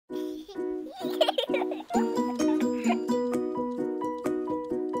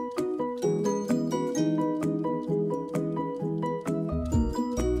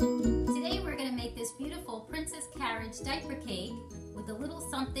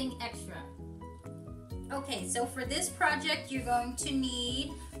something extra. Okay, so for this project, you're going to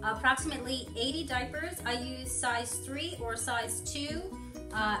need approximately 80 diapers. I use size 3 or size 2,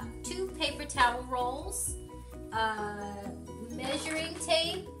 2 paper towel rolls, measuring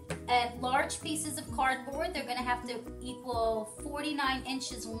tape, and large pieces of cardboard. They're gonna have to equal 49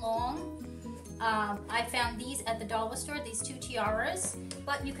 inches long. I found these at the dollar store, these 2 tiaras,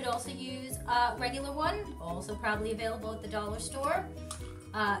 but you could also use a regular one, also probably available at the dollar store.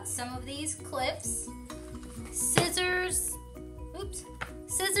 Some of these clips, scissors,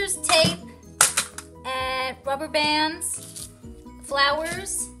 tape, and rubber bands,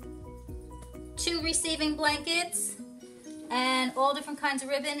 flowers, 2 receiving blankets, and all different kinds of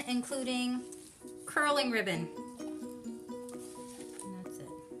ribbon, including curling ribbon. And that's it.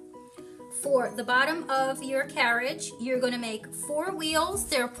 For the bottom of your carriage, you're going to make 4 wheels.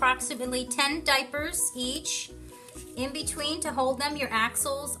 They're approximately 10 diapers each. In between, to hold them, your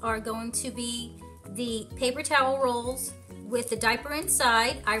axles are going to be the paper towel rolls with the diaper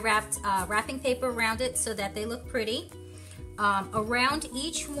inside. I wrapped wrapping paper around it so that they look pretty. Around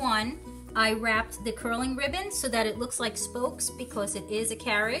each one, I wrapped the curling ribbon so that it looks like spokes because it is a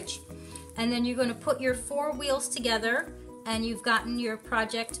carriage. And then you're going to put your 4 wheels together and you've gotten your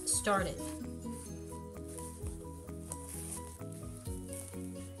project started.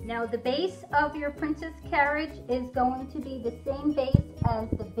 Now the base of your princess carriage is going to be the same base as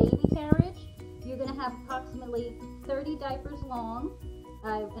the baby carriage. You're going to have approximately 30 diapers long,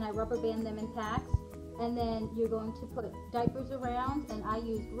 and I rubber band them in packs. And then you're going to put diapers around, and I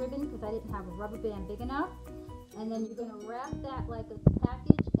used ribbon because I didn't have a rubber band big enough. And then you're going to wrap that like a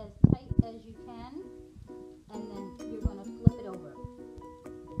package as tight as you can, and then you're going to flip it over.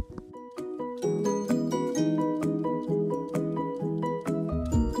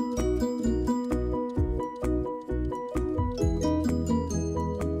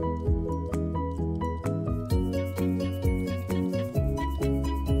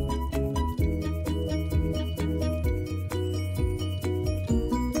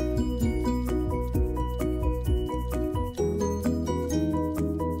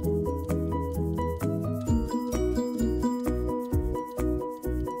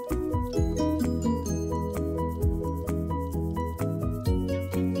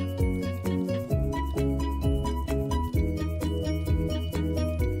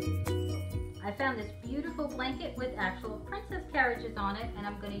 Blanket with actual princess carriages on it, and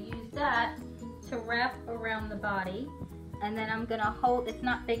I'm going to use that to wrap around the body. And then I'm going to hold, it's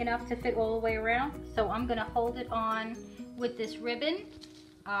not big enough to fit all the way around, so I'm going to hold it on with this ribbon.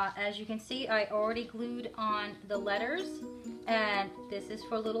 As you can see, I already glued on the letters, and this is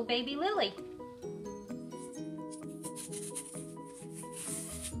for little baby Lily.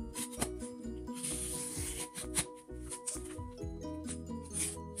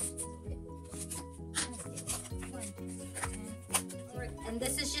 And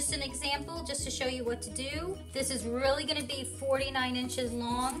this is just an example, just to show you what to do. This is really going to be 49 inches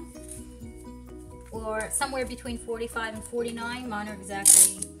long, or somewhere between 45 and 49. Mine are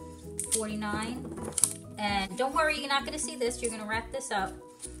exactly 49. And don't worry, you're not going to see this. You're going to wrap this up,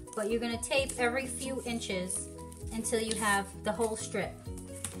 but you're going to tape every few inches until you have the whole strip.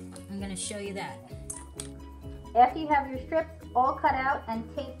 I'm going to show you that. After you have your strips all cut out and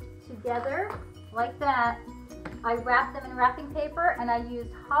taped together like that, I wrap them in wrapping paper, and I use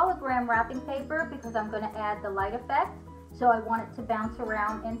hologram wrapping paper because I'm going to add the light effect. So I want it to bounce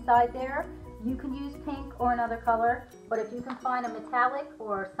around inside there. You can use pink or another color, but if you can find a metallic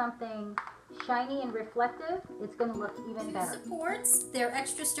or something shiny and reflective, it's going to look even better. Supports, they're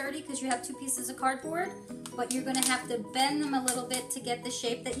extra sturdy because you have 2 pieces of cardboard, but you're going to have to bend them a little bit to get the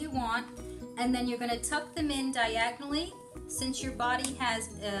shape that you want, and then you're going to tuck them in diagonally. Since your body has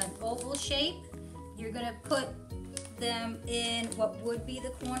an oval shape, you're going to put them in what would be the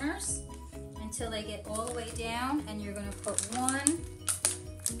corners until they get all the way down, and you're going to put one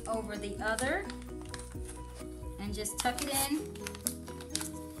over the other and just tuck it in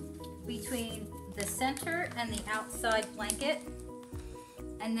between the center and the outside blanket.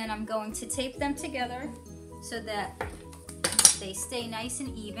 And then I'm going to tape them together so that they stay nice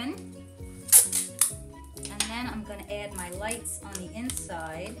and even. And then I'm going to add my lights on the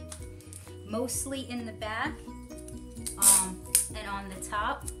inside, mostly in the back and on the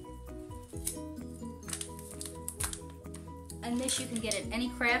top. And this you can get at any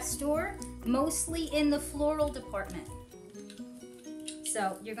craft store, mostly in the floral department.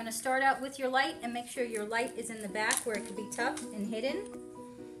 So you're going to start out with your light and make sure your light is in the back where it can be tucked and hidden.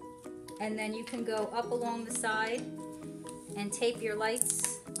 And then you can go up along the side and tape your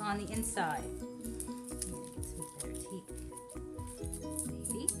lights on the inside. Get some better tape,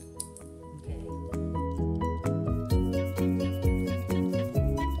 maybe.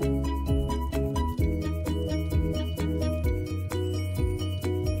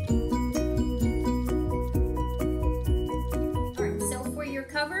 your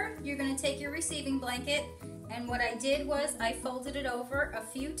cover, you're going to take your receiving blanket, and what I did was I folded it over a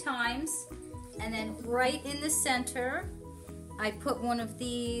few times, and then right in the center I put one of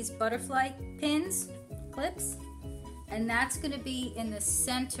these butterfly pins, clips, and that's going to be in the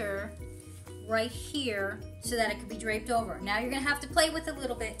center right here so that it could be draped over. Now you're going to have to play with it a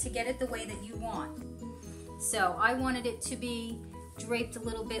little bit to get it the way that you want. So I wanted it to be draped a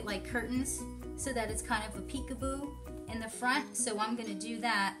little bit like curtains so that it's kind of a peekaboo in the front. So I'm going to do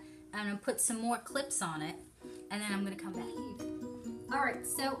that. I'm going to put some more clips on it, and then I'm going to come back. Alright,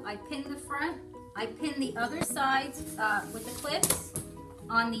 so I pinned the front. I pinned the other sides with the clips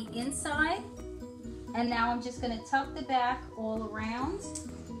on the inside, and now I'm just going to tuck the back all around,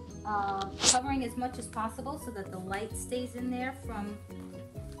 covering as much as possible so that the light stays in there from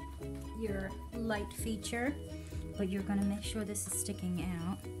your light feature, but you're going to make sure this is sticking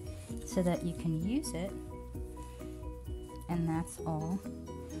out so that you can use it, and that's all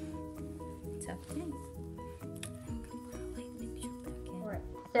tucked in. Alright,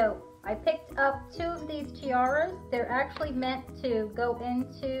 so I picked up 2 of these tiaras. They're actually meant to go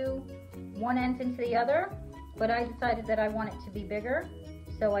into one end into the other, but I decided that I want it to be bigger,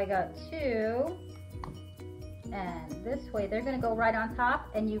 so I got 2, and this way they're going to go right on top,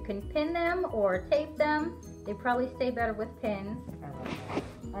 and you can pin them or tape them. They probably stay better with pins,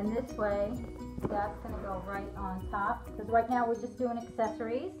 and this way that's going to go right on top, because right now we're just doing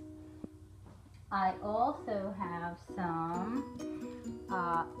accessories. I also have some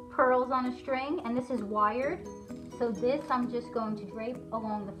pearls on a string, and this is wired, so this I'm just going to drape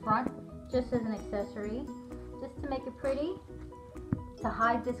along the front just as an accessory, just to make it pretty. To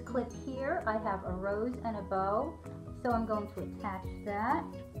hide this clip here, I have a rose and a bow, so I'm going to attach that,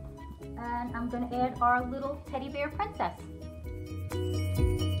 and I'm going to add our little teddy bear princess.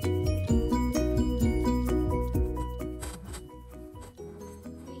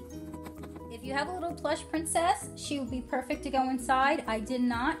 If you have a little plush princess, she would be perfect to go inside. I did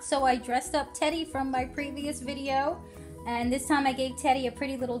not, so I dressed up Teddy from my previous video, and this time I gave Teddy a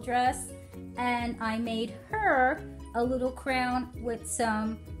pretty little dress, and I made her a little crown with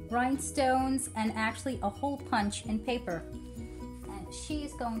some rhinestones and actually a hole punch in paper, and she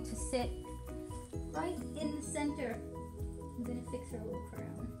is going to sit right in the center. I'm going to fix her little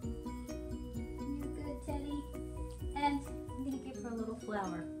crown. You're good, Teddy. And I'm going to give her a little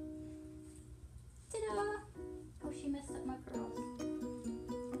flower. Ta-da! Oh, she messed up my pearls.